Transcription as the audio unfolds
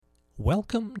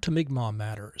Welcome to Mi'kmaq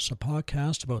Matters, a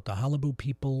podcast about the Qalipu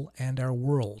people and our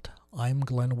world. I'm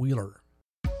Glenn Wheeler.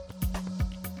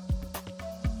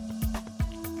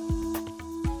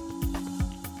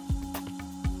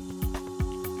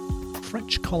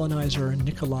 French colonizer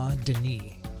Nicolas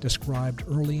Denis described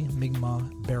early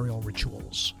Mi'kmaq burial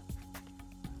rituals.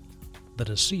 The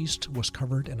deceased was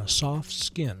covered in a soft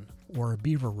skin or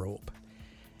beaver robe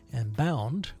and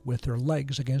bound with their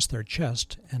legs against their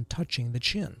chest and touching the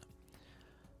chin.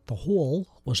 The whole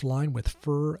was lined with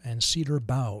fir and cedar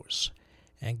boughs,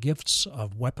 and gifts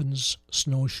of weapons,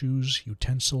 snowshoes,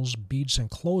 utensils, beads, and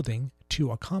clothing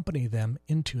to accompany them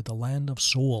into the land of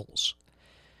souls.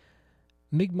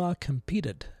 Mi'kmaq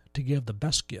competed to give the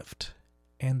best gift,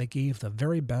 and they gave the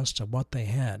very best of what they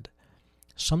had.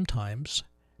 Sometimes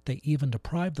they even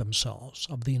deprived themselves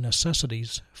of the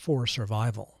necessities for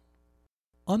survival.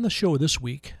 On the show this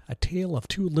week, a tale of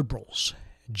two liberals,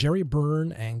 Gerry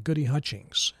Byrne and Goody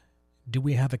Hutchings. Do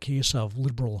we have a case of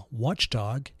liberal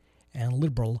watchdog and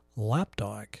liberal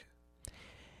lapdog?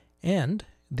 And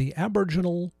the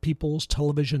Aboriginal People's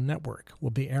Television Network will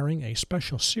be airing a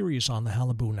special series on the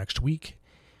Qalipu next week.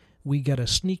 We get a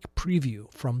sneak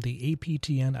preview from the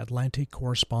APTN Atlantic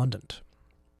correspondent.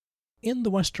 In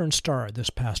the Western Star this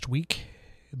past week,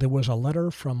 there was a letter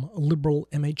from Liberal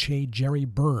MHA Gerry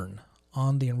Byrne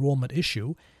on the enrollment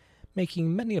issue,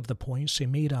 making many of the points he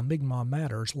made on Mi'kmaq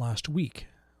Matters last week.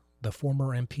 The former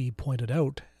MP pointed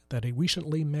out that he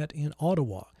recently met in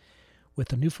Ottawa with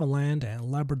the Newfoundland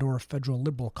and Labrador Federal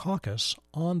Liberal Caucus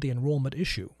on the enrollment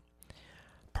issue,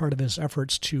 part of his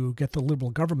efforts to get the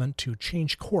Liberal government to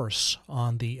change course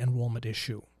on the enrollment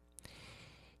issue.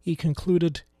 He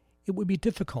concluded it would be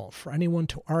difficult for anyone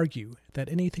to argue that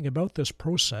anything about this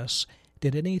process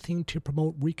did anything to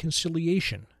promote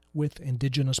reconciliation with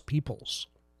Indigenous peoples.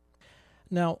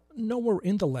 Now, nowhere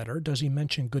in the letter does he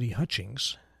mention Goody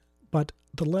Hutchings, but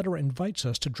the letter invites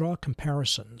us to draw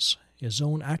comparisons. His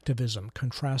own activism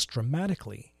contrasts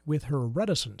dramatically with her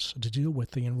reticence to deal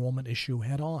with the enrollment issue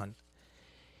head-on.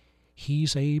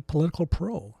 He's a political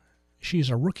pro. She's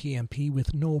a rookie MP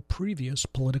with no previous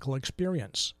political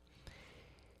experience.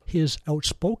 His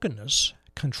outspokenness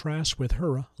contrasts with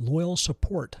her loyal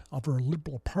support of her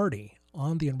Liberal Party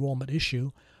on the enrollment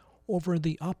issue over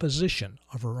the opposition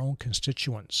of her own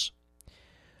constituents.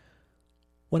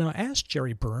 When I asked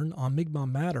Gerry Byrne on Mi'kmaq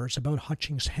Matters about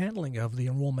Hutchings' handling of the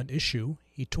enrollment issue,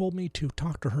 he told me to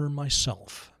talk to her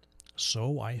myself.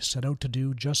 So I set out to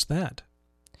do just that.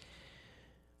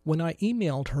 When I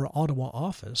emailed her Ottawa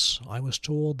office, I was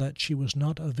told that she was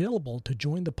not available to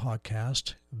join the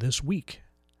podcast this week.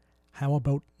 How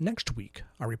about next week?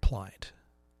 I replied.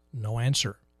 No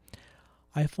answer.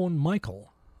 I phoned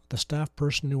Michael, the staff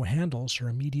person who handles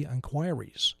her media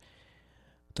inquiries.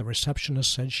 The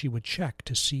receptionist said she would check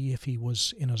to see if he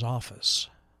was in his office.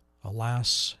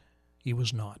 Alas, he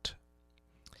was not.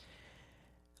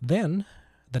 Then,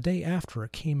 the day after,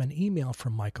 came an email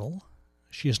from Michael.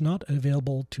 She is not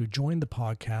available to join the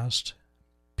podcast,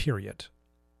 period.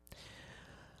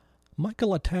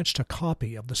 Michael attached a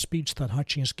copy of the speech that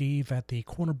Hutchings gave at the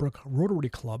Corner Brook Rotary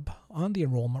Club on the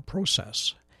enrollment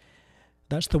process.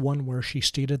 That's the one where she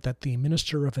stated that the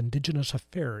Minister of Indigenous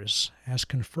Affairs has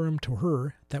confirmed to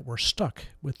her that we're stuck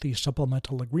with the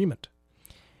supplemental agreement,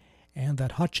 and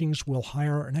that Hutchings will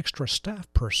hire an extra staff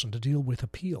person to deal with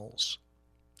appeals.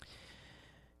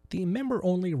 The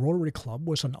member-only Rotary Club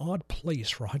was an odd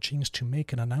place for Hutchings to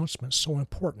make an announcement so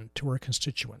important to her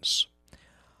constituents.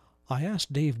 I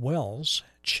asked Dave Wells,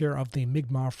 chair of the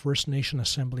Mi'kmaq First Nation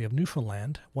Assembly of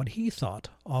Newfoundland, what he thought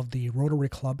of the Rotary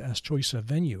Club as choice of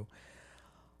venue.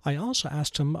 I also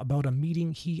asked him about a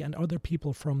meeting he and other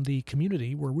people from the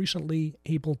community were recently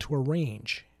able to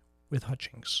arrange with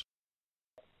Hutchings.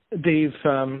 Dave,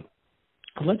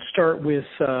 let's start with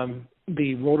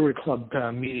the Rotary Club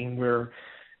meeting where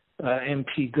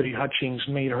MP Goody Hutchings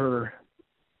made her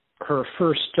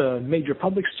first major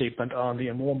public statement on the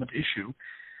enrollment issue.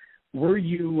 Were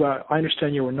you, I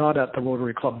understand you were not at the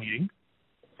Rotary Club meeting.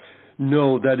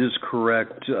 No, that is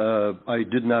correct. I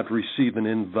did not receive an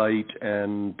invite,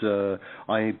 and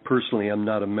I personally am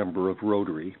not a member of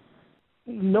Rotary.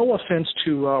 No offense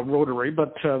to Rotary,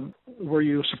 but were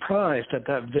you surprised at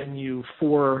that venue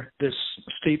for this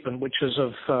statement, which is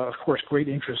of course, great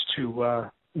interest to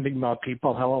Mi'kmaq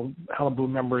people, Qalipu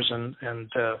members,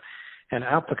 and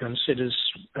applicants? It is,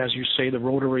 as you say, the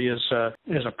Rotary is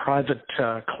a private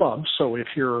club, so if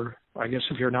you're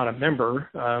not a member,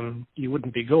 you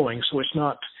wouldn't be going. So it's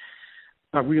not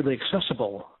a really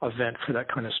accessible event for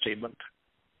that kind of statement.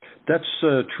 That's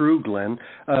true, Glenn.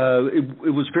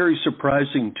 It was very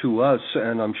surprising to us,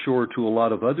 and I'm sure to a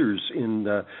lot of others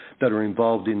that are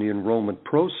involved in the enrollment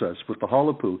process with the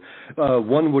Halapu.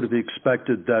 One would have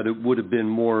expected that it would have been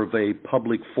more of a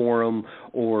public forum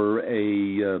or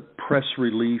a press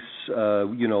release,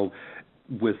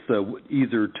 with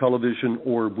either television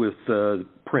or with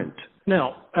print.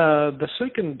 Now, the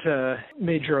second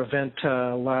major event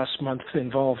last month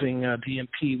involving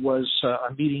DMP was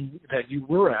a meeting that you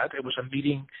were at. It was a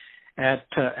meeting at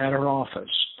our office.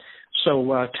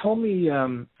 So tell me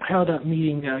how that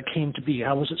meeting came to be.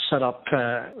 How was it set up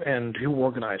and who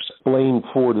organized it? Blaine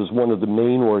Ford is one of the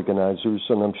main organizers,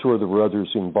 and I'm sure there were others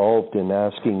involved in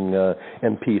asking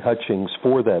MP Hutchings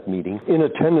for that meeting. In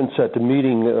attendance at the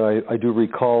meeting, I do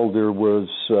recall there was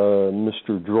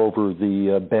Mr. Drover,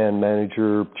 the band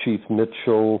manager, Chief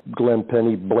Mitchell, Glenn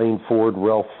Penny, Blaine Ford,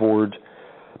 Ralph Ford,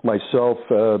 myself,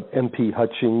 MP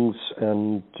Hutchings,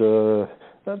 and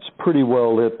that's pretty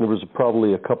well it. There was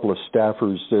probably a couple of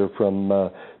staffers there from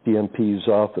the MP's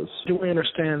office. Do we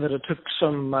understand that it took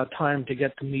some time to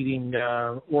get the meeting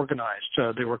organized?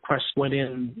 The request went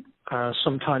in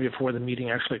some time before the meeting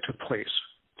actually took place.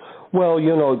 Well,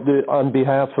 on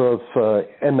behalf of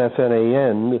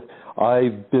MFNAN,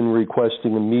 I've been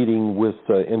requesting a meeting with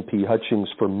MP Hutchings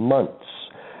for months,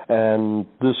 and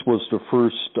this was the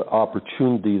first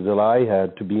opportunity that I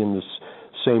had to be in this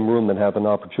same room and have an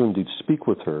opportunity to speak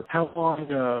with her. How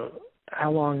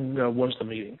long was the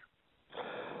meeting?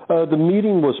 The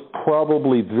meeting was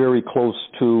probably very close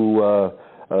to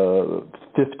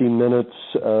 50 minutes.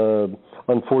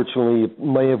 Unfortunately, it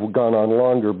may have gone on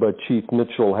longer, but Chief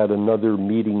Mitchell had another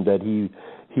meeting that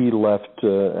he left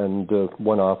and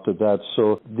went off to that.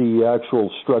 So the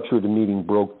actual structure of the meeting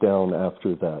broke down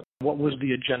after that. What was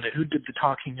the agenda? Who did the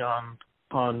talking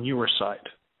on your side?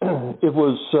 It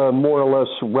was more or less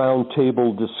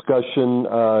round-table discussion.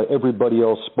 Everybody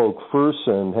else spoke first,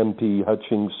 and MP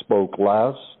Hutchings spoke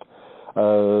last.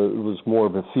 It was more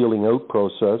of a feeling-out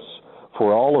process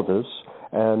for all of us,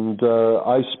 and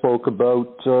I spoke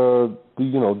about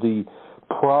the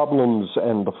problems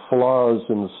and the flaws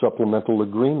in the supplemental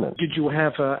agreement. Did you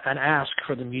have an ask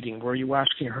for the meeting? Were you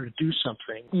asking her to do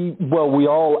something? Well, we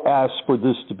all asked for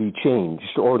this to be changed,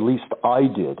 or at least I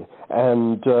did.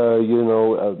 And,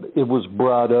 it was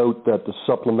brought out that the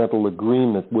supplemental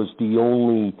agreement was the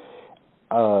only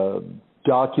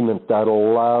document that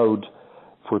allowed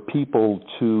for people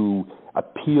to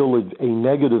appeal a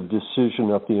negative decision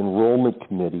of the enrollment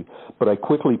committee. But I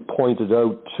quickly pointed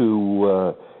out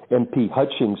to MP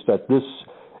Hutchings that this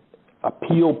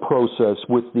appeal process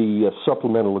with the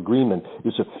supplemental agreement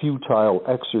is a futile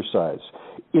exercise,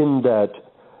 in that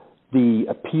the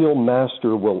appeal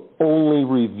master will only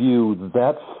review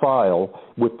that file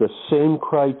with the same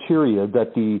criteria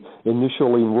that the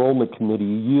initial enrollment committee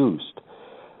used.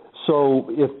 So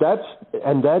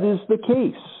that is the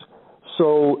case.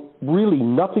 So really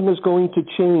nothing is going to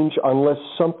change unless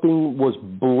something was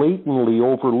blatantly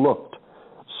overlooked.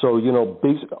 So,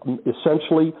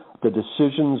 essentially, the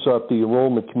decisions of the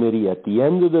enrollment committee at the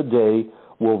end of the day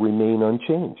will remain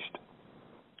unchanged.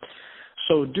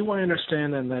 So do I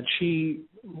understand then that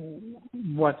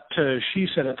what she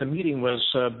said at the meeting was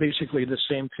basically the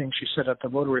same thing she said at the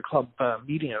Rotary Club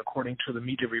meeting, according to the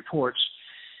media reports,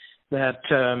 that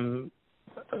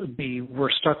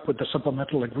we're stuck with the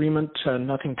supplemental agreement,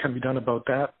 nothing can be done about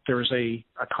that. There's a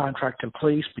contract in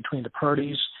place between the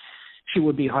parties. She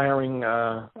would be hiring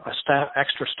a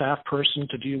extra staff person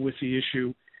to deal with the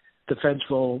issue. The feds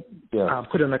will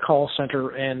put in a call center,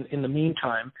 and in the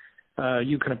meantime,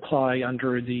 you can apply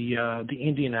under the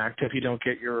Indian Act if you don't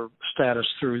get your status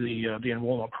through the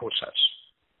enrollment process.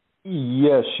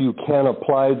 Yes, you can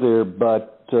apply there,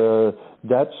 but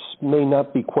that may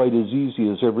not be quite as easy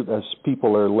as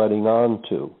people are letting on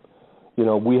to.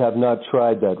 We have not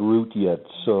tried that route yet,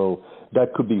 so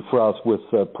that could be fraught with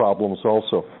problems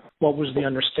also. What was the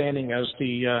understanding as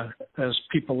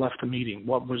people left the meeting?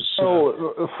 What was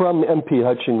from MP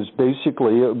Hutchings,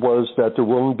 basically it was that there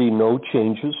will be no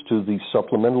changes to the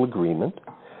supplemental agreement,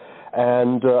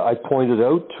 and I pointed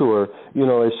out to her,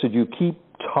 I said, you keep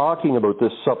talking about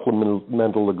this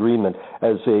supplemental agreement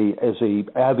as a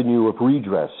avenue of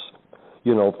redress,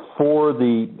 for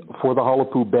the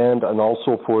Halapu band and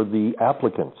also for the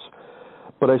applicants.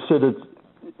 But I said,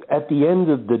 at the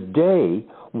end of the day,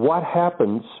 what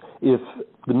happens if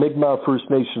the Mi'kmaq First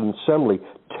Nation Assembly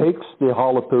takes the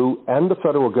Halapu and the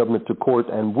federal government to court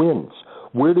and wins?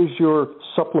 Where does your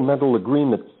supplemental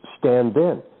agreement stand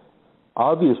then?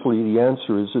 Obviously, the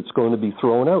answer is it's going to be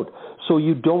thrown out. So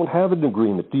you don't have an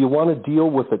agreement. Do you want to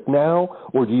deal with it now,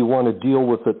 or do you want to deal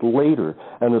with it later?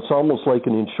 And it's almost like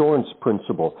an insurance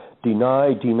principle.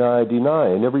 Deny, deny, deny.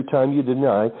 And every time you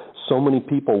deny, so many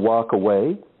people walk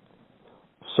away.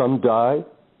 Some die,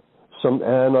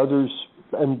 and others,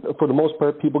 and for the most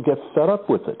part, people get fed up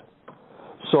with it.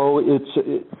 So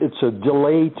it's a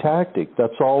delay tactic.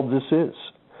 That's all this is.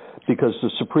 Because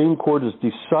the Supreme Court has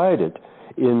decided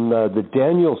in the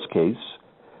Daniels case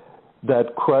that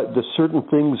the certain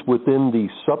things within the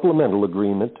supplemental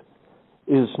agreement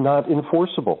is not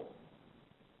enforceable.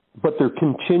 But they're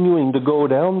continuing to go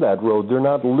down that road. They're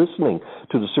not listening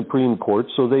to the Supreme Court,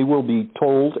 so they will be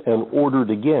told and ordered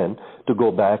again to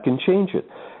go back and change it.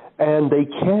 And they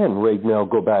can right now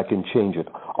go back and change it.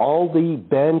 All the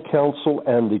band council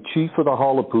and the chief of the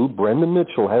Hullapu, Brendan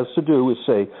Mitchell, has to do is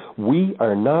say, we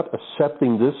are not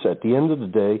accepting this at the end of the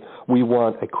day. We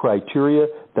want a criteria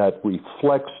that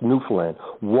reflects Newfoundland.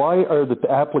 Why are the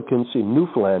applicants in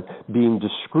Newfoundland being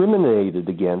discriminated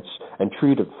against and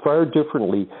treated far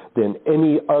differently than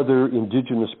any other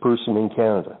Indigenous person in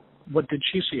Canada? What did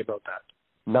she say about that?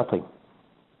 Nothing.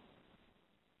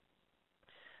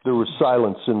 There was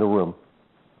silence in the room.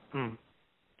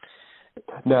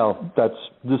 Now,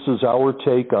 this is our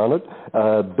take on it,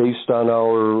 based on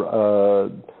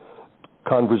our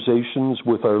conversations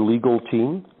with our legal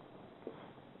team,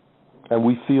 and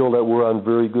we feel that we're on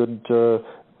very good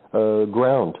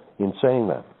ground in saying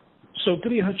that. So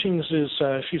Goody Hutchings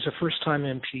she's a first-time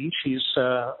MP. She's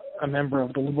a member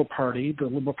of the Liberal Party. The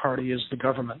Liberal Party is the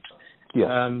government. Yes.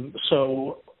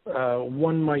 So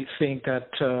one might think that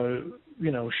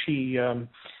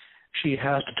she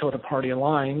has to toe the party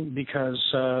line because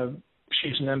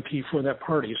she's an MP for that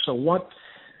party. So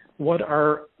what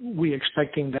are we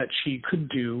expecting that she could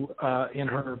do in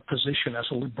her position as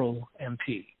a Liberal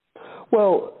MP?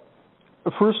 Well,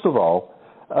 first of all,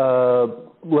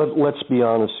 let's be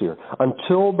honest here.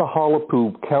 Until the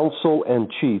Hullapu Council and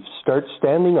Chiefs start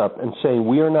standing up and saying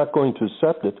we are not going to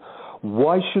accept it,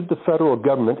 why should the federal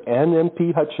government and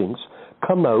MP Hutchings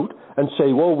come out and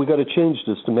say, well, we got to change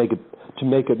this to make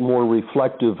it more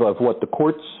reflective of what the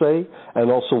courts say and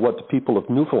also what the people of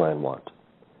Newfoundland want?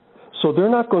 So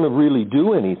they're not going to really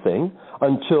do anything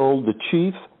until the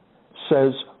chief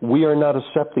says we are not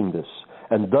accepting this.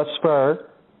 And thus far,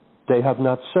 they have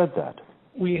not said that.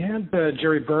 We had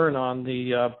Jerry Byrne on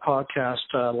the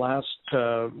podcast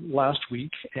last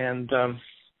week, and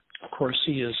of course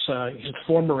he's a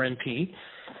former MP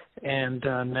and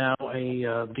now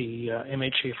the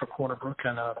MHA for Corner Brook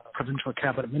and a provincial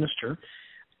cabinet minister.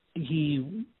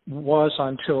 He was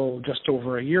until just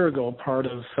over a year ago part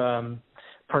of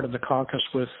the caucus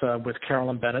with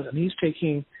Carolyn Bennett, and he's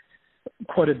taking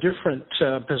quite a different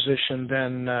position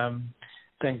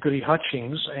than Goody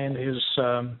Hutchings and his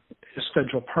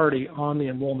federal party on the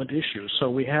enrollment issue. So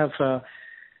we have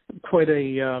quite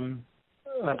a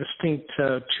distinct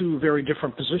two very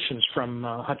different positions from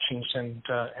Hutchings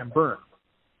and Byrne.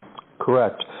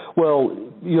 Correct. Well,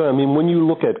 when you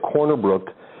look at Corner Brook,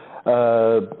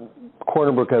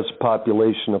 Corner Brook has a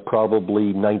population of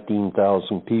probably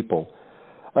 19,000 people.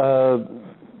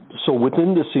 So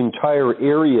within this entire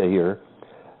area here,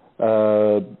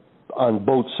 on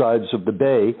both sides of the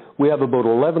bay, we have about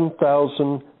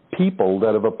 11,000 people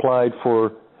that have applied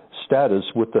for status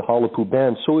with the Hullapu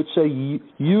Band. So it's a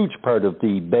huge part of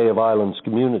the Bay of Islands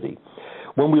community.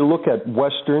 When we look at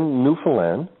western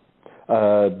Newfoundland,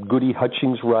 Goody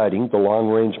Hutchings riding, the Long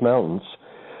Range Mountains,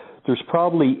 there's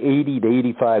probably 80 to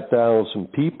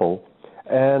 85,000 people.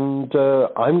 And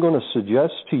I'm going to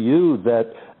suggest to you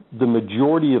that the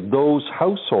majority of those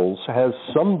households has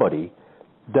somebody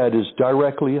that is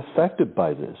directly affected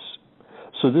by this.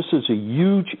 So this is a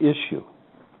huge issue.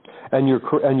 And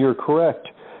you're correct.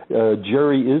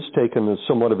 Jerry is taking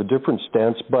somewhat of a different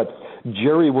stance, but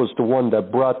Jerry was the one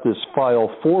that brought this file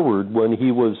forward when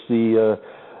he was the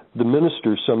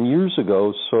minister some years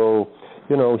ago. So,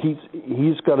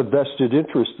 he's got a vested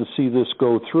interest to see this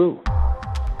go through.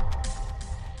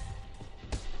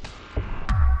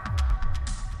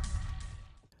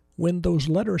 When those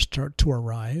letters start to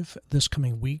arrive this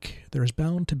coming week, there's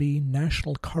bound to be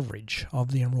national coverage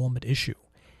of the enrollment issue.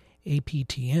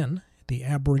 APTN, the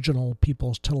Aboriginal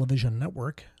People's Television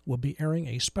Network, will be airing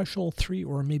a special 3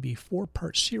 or maybe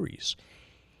 4-part series,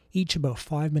 each about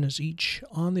 5 minutes each,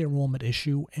 on the enrollment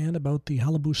issue and about the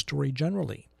Qalipu story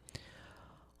generally.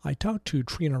 I talked to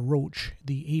Trina Roach,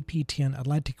 the APTN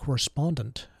Atlantic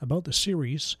correspondent, about the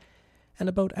series and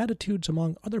about attitudes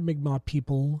among other Mi'kmaq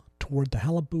people toward the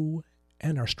Qalipu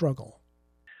and our struggle.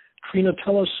 Trina,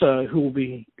 tell us who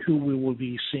we will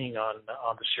be seeing on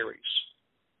the series.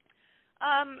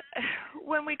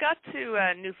 When we got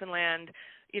to Newfoundland,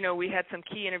 we had some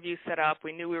key interviews set up.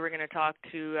 We knew we were going to talk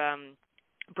to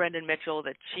Brendan Mitchell,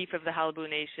 the chief of the Qalipu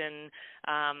Nation.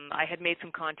 I had made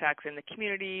some contacts in the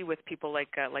community with people like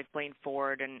Blaine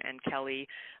Ford and Kelly.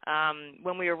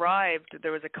 When we arrived,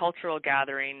 there was a cultural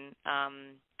gathering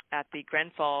at the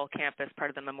Grenfell campus, part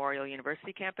of the Memorial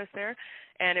University campus there,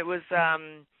 and it was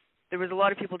there was a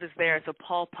lot of people just there. So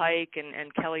Paul Pike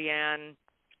and Kellyanne,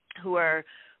 who are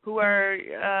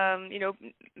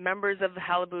members of the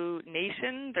Qalipu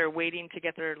Nation. They're waiting to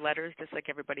get their letters just like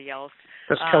everybody else.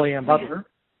 That's Kellyanne Butler.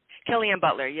 Kellyanne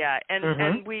Butler, yeah, and mm-hmm.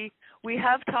 and we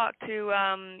have talked to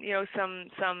some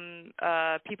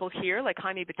people here like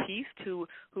Jaime Batiste, who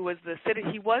was the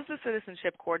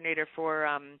citizenship coordinator for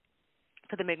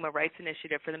the Mi'kmaq Rights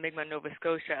Initiative for the Mi'kmaq Nova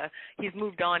Scotia. He's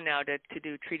moved on now to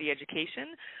do treaty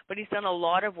education, but he's done a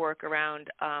lot of work around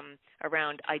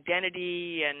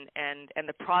identity and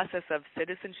the process of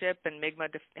citizenship and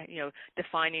Mi'kmaq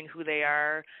defining who they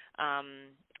are.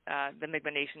 The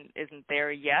Mi'kmaq Nation isn't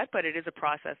there yet, but it is a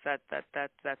process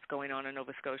that's going on in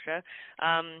Nova Scotia.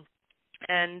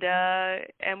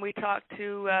 And we talked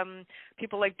to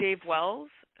people like Dave Wells,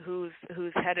 who's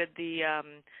headed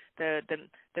the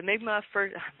Mi'kmaq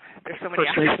First. There's so many.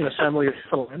 First Nation Assembly of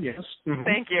Newfoundland, yes. Mm-hmm.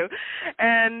 Thank you,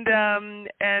 and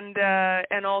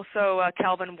also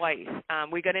Calvin White.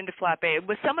 We got into Flat Bay.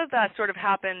 But some of that sort of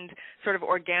happened sort of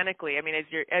organically. I mean, as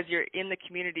you're in the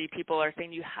community, people are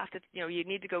saying you have to, you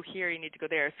need to go here, you need to go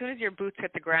there. As soon as your boots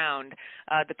hit the ground,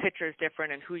 the picture is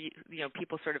different, and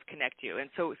people sort of connect you. And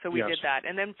so we yes. did that,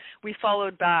 and then we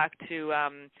followed back to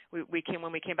when we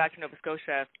came back to Nova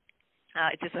Scotia.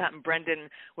 It just so happened Brendan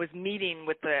was meeting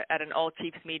at an all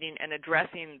chiefs meeting and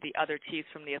addressing the other chiefs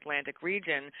from the Atlantic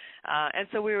region, and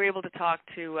so we were able to talk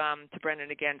to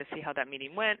Brendan again to see how that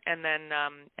meeting went, and then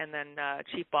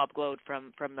Chief Bob Glode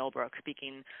from Millbrook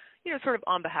speaking, sort of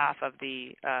on behalf of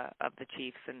the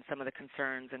chiefs and some of the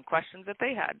concerns and questions that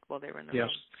they had while they were in the yes.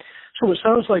 room. So it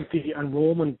sounds like the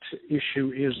enrollment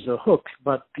issue is the hook,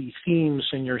 but the themes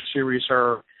in your series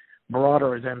are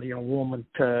broader than the enrollment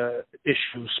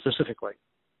issue specifically.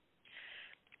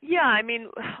 Yeah, I mean,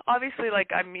 obviously,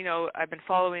 I've been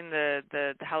following the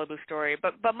Qalipu story,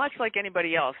 but much like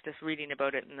anybody else, just reading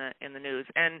about it in the news,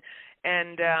 and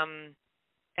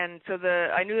so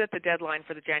I knew that the deadline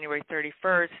for the January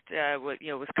 31st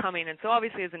was coming, and so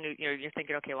obviously as a new, you're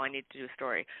thinking, okay, well, I need to do a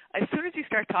story. As soon as you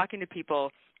start talking to people,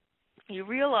 you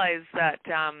realize that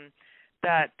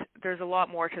there's a lot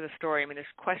more to the story. I mean, there's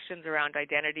questions around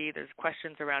identity. There's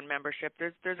questions around membership.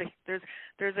 There's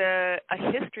a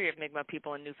history of Mi'kmaq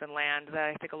people in Newfoundland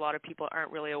that I think a lot of people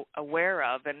aren't really aware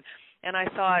of. And I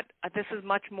thought this is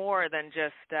much more than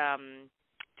just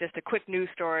a quick news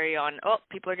story on,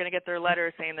 people are going to get their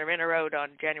letters saying they're in or out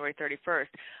on January 31st.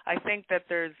 I think that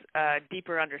there's a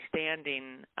deeper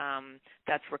understanding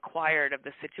that's required of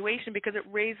the situation, because it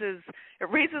raises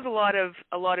a lot of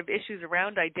issues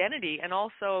around identity and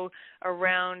also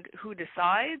around who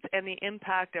decides and the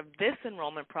impact of this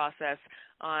enrollment process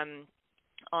on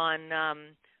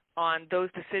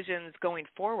those decisions going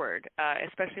forward,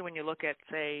 especially when you look at,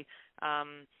 say,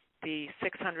 the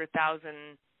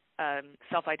 600,000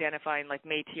 self-identifying like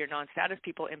Métis or non-status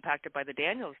people impacted by the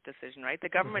Daniels decision, right? The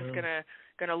government's mm-hmm.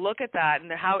 gonna look at that,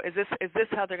 and how is this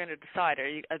how they're going to decide?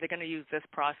 Are they going to use this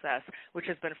process, which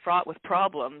has been fraught with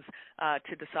problems,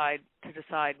 to decide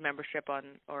membership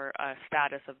on or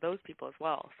status of those people as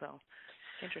well? So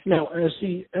interesting. Now, as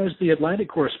the Atlantic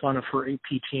correspondent for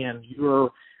APTN,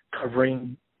 you're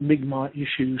covering Mi'kmaq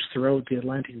issues throughout the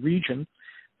Atlantic region.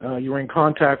 You're in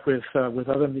contact with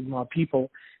other Mi'kmaq people.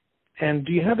 And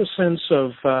do you have a sense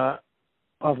of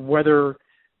whether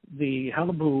the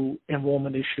Qalipu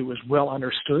enrollment issue is well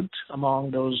understood among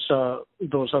those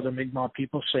other Mi'kmaq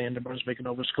people, say in New Brunswick and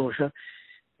Nova Scotia?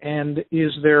 And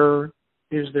is there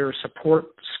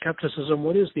support, skepticism?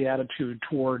 What is the attitude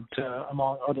toward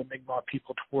among other Mi'kmaq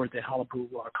people toward the Qalipu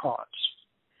cause?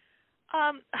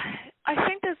 I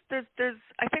think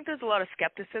there's a lot of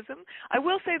skepticism. I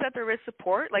will say that there is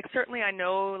support. Like, certainly I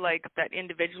know, like, that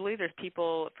individually there's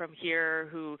people from here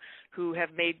who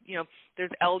have made,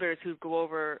 there's elders who go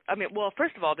over. I mean, well,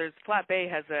 first of all, there's Flat Bay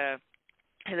has this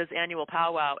annual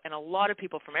powwow, and a lot of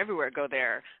people from everywhere go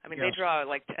there. I mean, yes. They draw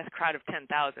like a crowd of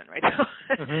 10,000, right?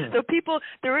 mm-hmm. So people,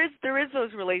 there is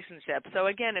those relationships. So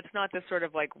again, it's not this sort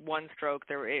of like one stroke.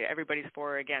 Everybody's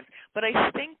for or against. But I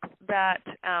think that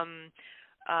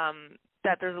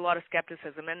that there's a lot of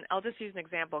skepticism, and I'll just use an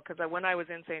example, because when I was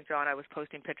in St. John, I was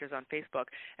posting pictures on Facebook,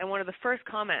 and one of the first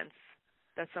comments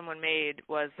that someone made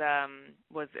was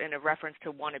in a reference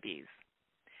to wannabes,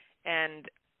 and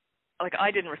like,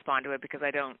 I didn't respond to it because I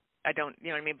don't don't, you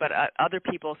know what I mean? But other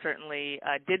people certainly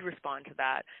did respond to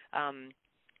that.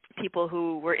 People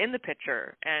who were in the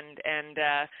picture and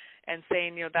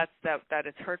saying, you know, that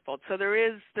it's hurtful. So there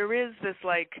is this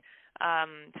like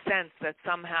sense that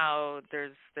somehow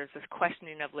there's this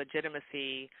questioning of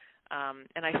legitimacy,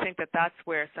 and I think that that's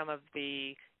where some of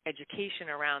the education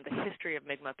around the history of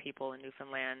Mi'kmaq people in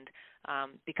Newfoundland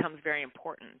becomes very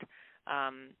important.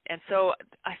 And so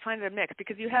I find it a mix,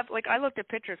 because you have, like, I looked at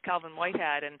pictures Calvin White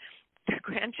had, and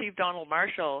Grand Chief Donald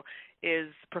Marshall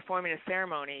is performing a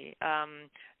ceremony.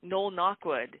 Noel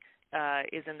Knockwood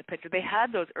is in the picture. They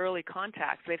had those early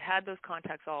contacts. They've had those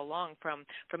contacts all along from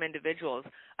individuals.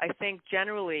 I think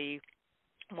generally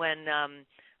when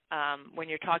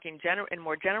you're talking in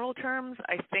more general terms,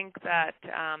 I think that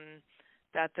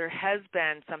that there has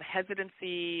been some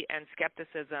hesitancy and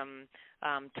skepticism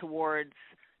towards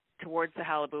the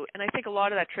Qalipu, and I think a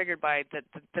lot of that triggered by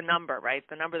the number, right?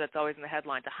 The number that's always in the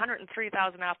headlines: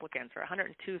 103,000 applicants or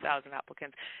 102,000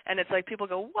 applicants, and it's like people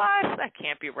go, "What? That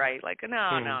can't be right!" Like,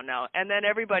 no, and then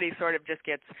everybody sort of just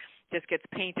gets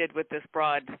painted with this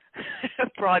broad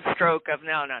stroke of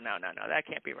no, that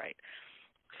can't be right.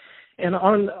 And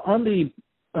on the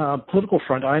political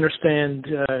front, I understand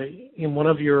in one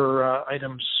of your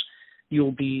items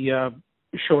you'll be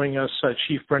showing us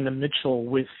Chief Brendan Mitchell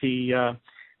with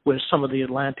some of the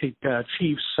Atlantic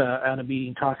chiefs at a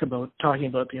meeting talking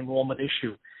about the enrollment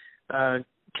issue.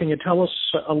 Can you tell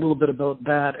us a little bit about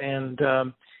that,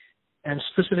 and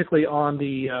specifically on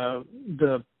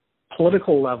the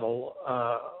political level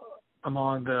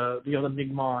among the other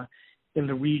Mi'kmaq in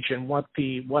the region, what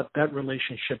that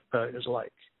relationship is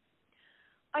like?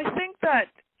 I think that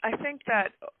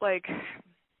like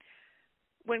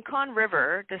when Conn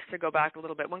River, just to go back a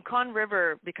little bit,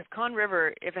 because Conn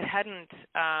River, if it hadn't,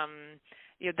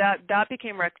 that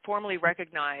became formally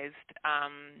recognized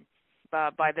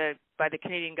by the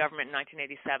Canadian government in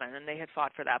 1987, and they had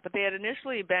fought for that. But they had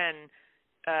initially been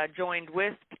joined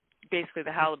with basically the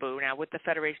Qalipu, now with the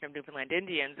Federation of Newfoundland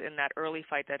Indians, in that early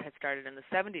fight that had started in the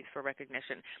 70s for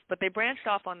recognition. But they branched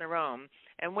off on their own,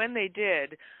 and when they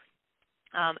did,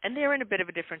 and they're in a bit of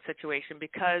a different situation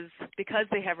because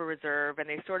they have a reserve, and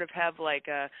they sort of have like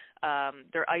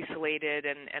they're isolated,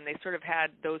 and they sort of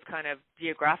had those kind of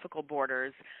geographical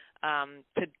borders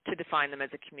to define them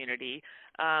as a community.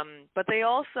 But they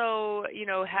also,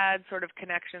 had sort of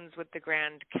connections with the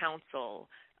Grand Council.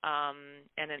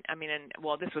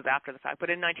 Well, this was after the fact,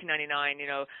 but in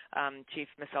 1999, Chief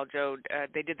Michel Jode,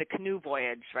 they did the canoe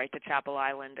voyage, right, to Chapel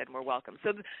Island, and were welcome.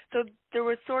 So there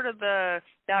was sort of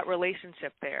that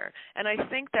relationship there, and I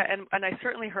think that, and I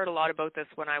certainly heard a lot about this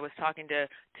when I was talking to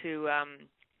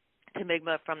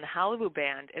Mi'kmaq from the Qalipu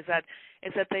Band, is that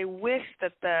they wish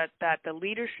that the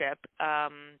leadership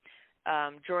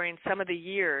during some of the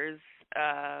years,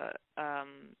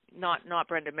 not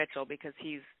Brendan Mitchell, because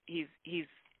he's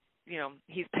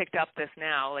picked up this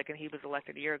now, like, and he was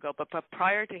elected a year ago, but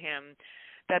prior to him,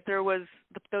 that there was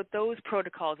those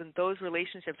protocols and those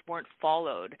relationships weren't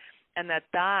followed, and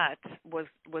that was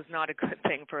not a good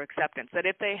thing for acceptance. That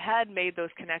if they had made those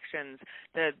connections,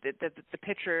 the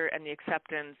picture and the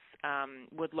acceptance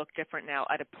would look different now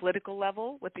at a political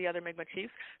level with the other Mi'kmaq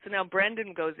chiefs. So now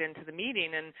Brendan goes into the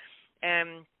meeting,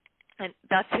 and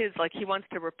that's his, like, he wants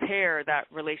to repair that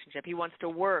relationship. He wants to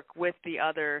work with the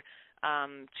other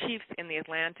chiefs in the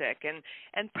Atlantic,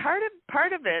 and part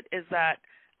of it is that,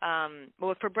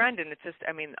 well, for Brendan, it's just,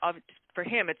 for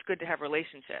him, it's good to have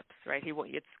relationships, right?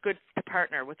 It's good to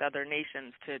partner with other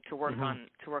nations to work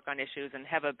on issues and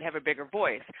have a bigger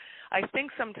voice. I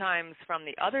think sometimes from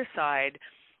the other side,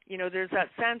 there's that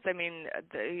sense.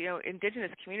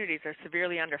 Indigenous communities are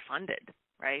severely underfunded,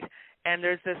 right? And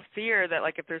there's this fear that,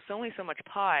 like, if there's only so much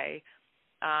pie,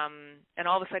 and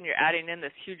all of a sudden you're adding in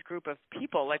this huge group of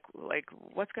people, like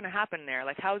what's going to happen there?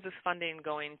 Like, how is this funding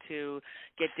going to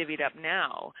get divvied up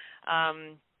now?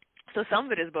 So some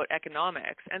of it is about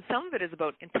economics, and some of it is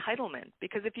about entitlement,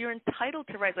 because if you're entitled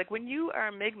to rights, like when you are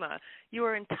a Mi'kmaq, you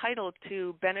are entitled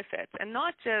to benefits, and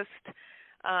not just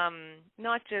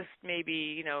maybe,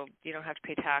 you don't have to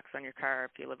pay tax on your car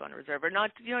if you live on a reserve, or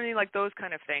not, like those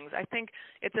kind of things. I think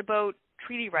it's about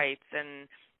treaty rights and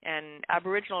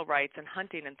Aboriginal rights and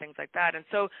hunting and things like that. And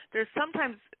so there's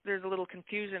a little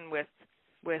confusion with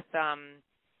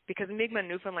because Mi'kmaq and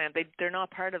Newfoundland, they're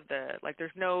not part of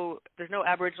there's no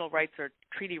Aboriginal rights or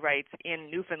treaty rights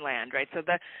in Newfoundland, right?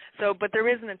 But there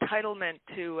is an entitlement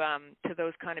to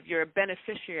those kind of, you're a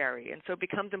beneficiary, and so it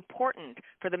becomes important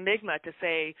for the Mi'kmaq to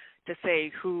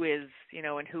say who is,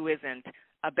 and who isn't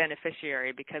a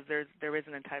beneficiary, because there is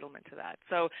an entitlement to that.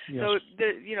 So, yes.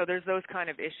 There's those kind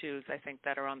of issues, I think,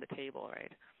 that are on the table,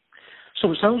 right?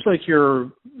 So it sounds like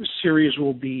your series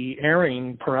will be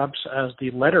airing perhaps as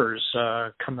the letters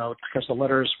come out, because the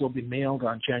letters will be mailed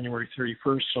on January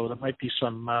 31st, so there might be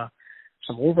some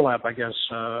overlap, I guess,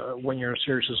 when your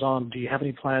series is on. Do you have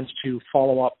any plans to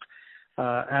follow up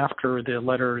after the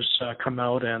letters come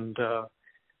out, and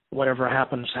whatever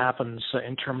happens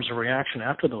in terms of reaction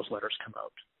after those letters come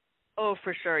out? Oh,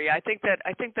 for sure. Yeah, I think that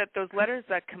those letters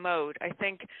that come out, I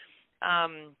think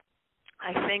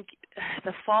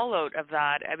the fallout of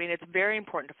that, I mean, it's very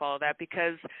important to follow that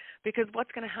because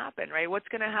what's going to happen, right? What's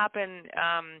going to happen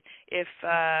if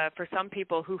for some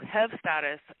people who have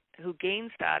status, who gain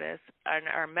status and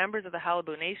are members of the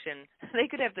Qalipu Nation, they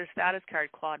could have their status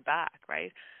card clawed back,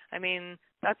 right? I mean,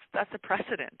 that's a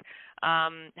precedent.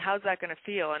 How's that going to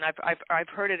feel? And I've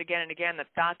heard it again and again that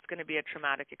that's going to be a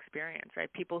traumatic experience,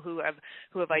 right? People who have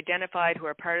identified, who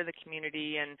are part of the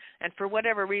community, and for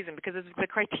whatever reason, because the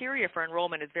criteria for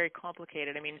enrollment is very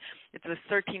complicated. I mean, it's a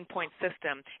 13-point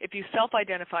system. If you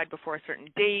self-identified before a certain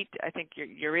date, I think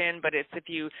you're in. But if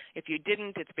you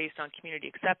didn't, it's based on community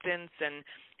acceptance,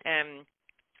 and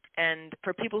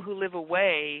for people who live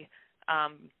away,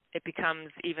 it becomes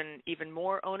even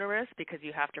more onerous because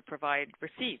you have to provide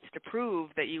receipts to prove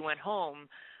that you went home,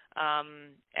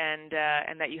 and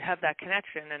that you have that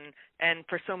connection, and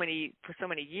for so many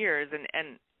years, and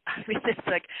I mean, it's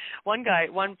like one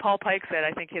Paul Pike said,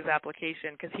 I think his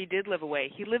application, because he did live away,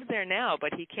 he lives there now,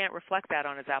 but he can't reflect that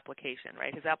on his application,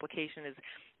 right? His application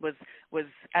was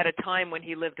at a time when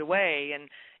he lived away, and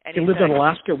he lived in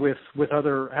Alaska with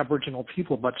other Aboriginal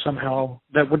people, but somehow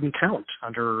that wouldn't count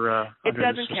under it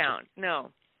doesn't count,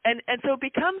 no. And so it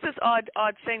becomes this odd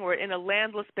thing where in a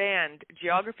landless band,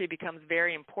 geography becomes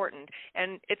very important,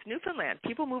 and it's Newfoundland.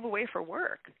 People move away for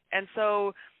work, and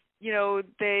so, you know,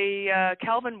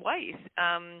 Calvin Weiss,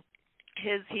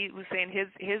 he was saying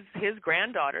his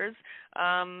granddaughters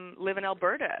live in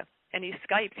Alberta, and he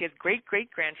Skypes. He has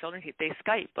great-grandchildren. They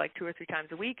Skype like 2 or 3 times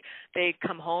a week. They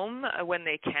come home when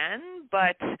they can,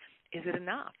 but is it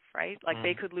enough, right? Like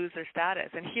they could lose their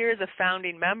status. And here's a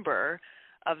founding member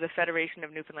of the Federation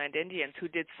of Newfoundland Indians who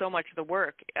did so much of the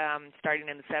work starting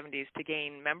in the 70s to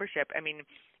gain membership. I mean,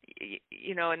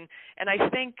 you know, and I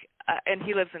think, and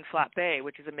he lives in Flat Bay,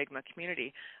 which is a Mi'kmaq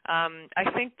community. I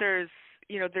think there's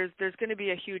going to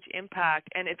be a huge impact,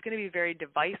 and it's going to be very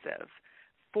divisive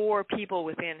for people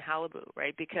within Qalipu,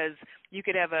 right? Because you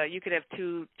could have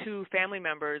two family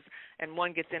members, and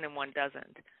one gets in and one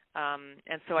doesn't.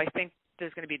 And so I think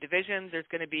there's going to be divisions. There's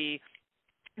going to be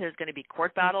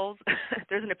court battles.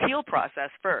 There's an appeal process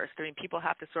first. I mean, people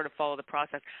have to sort of follow the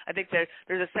process. I think there's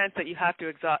a sense that you have to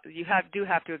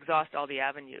exhaust all the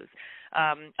avenues.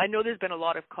 I know there's been a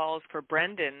lot of calls for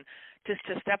Brendan to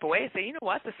step away and say, you know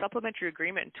what, the supplementary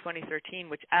agreement in 2013,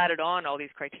 which added on all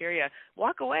these criteria,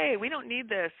 walk away, we don't need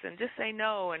this, and just say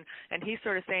no. And he's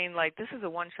sort of saying, like, this is a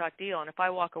one-shot deal, and if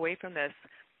I walk away from this,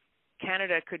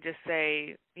 Canada could just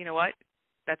say, you know what,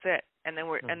 that's it, and then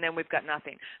we've got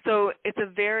nothing. So it's a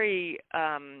very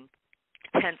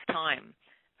tense time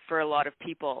for a lot of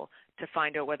people to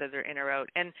find out whether they're in or out.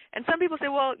 And some people say,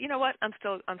 well, you know what, I'm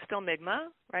still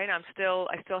Mi'kmaq, right? I still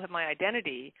have my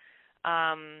identity.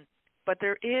 But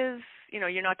there is, you know,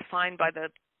 you're not defined by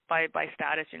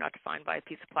status. You're not defined by a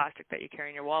piece of plastic that you carry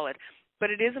in your wallet.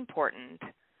 But it is important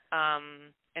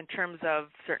in terms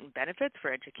of certain benefits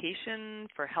for education,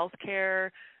 for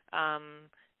healthcare,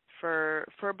 for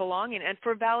belonging, and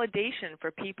for validation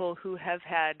for people who have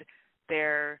had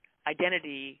their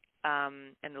identity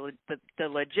and the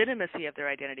legitimacy of their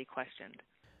identity questioned.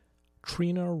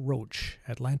 Trina Roach,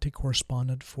 Atlantic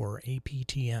correspondent for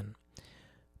APTN.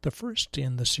 The first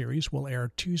in the series will air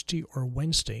Tuesday or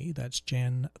Wednesday, that's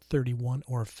Jan 31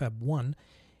 or Feb 1.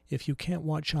 If you can't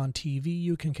watch on TV,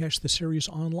 you can catch the series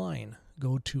online.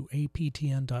 Go to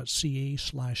aptn.ca/news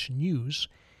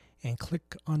and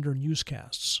click under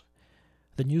newscasts.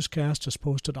 The newscast is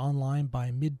posted online by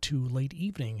mid to late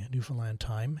evening Newfoundland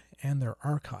time, and they're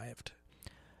archived.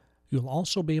 You'll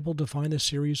also be able to find the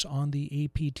series on the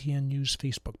APTN News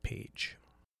Facebook page.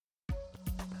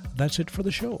 That's it for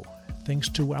the show. Thanks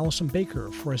to Allison Baker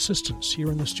for assistance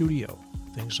here in the studio.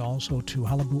 Thanks also to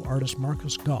Qalipu artist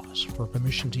Marcus Goss for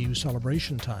permission to use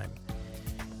Celebration Time.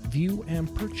 View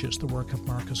and purchase the work of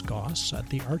Marcus Goss at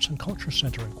the Arts and Culture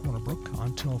Center in Corner Brook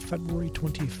until February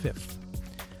 25th.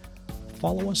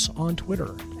 Follow us on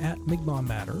Twitter at Mi'kmaq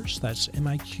Matters, that's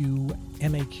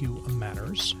MIQ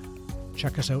Matters.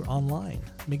 Check us out online,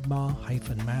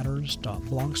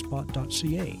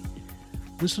 mi'kmaq-matters.blogspot.ca.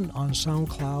 Listen on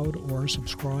SoundCloud or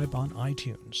subscribe on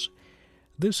iTunes.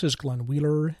 This is Glenn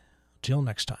Wheeler. Till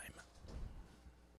next time.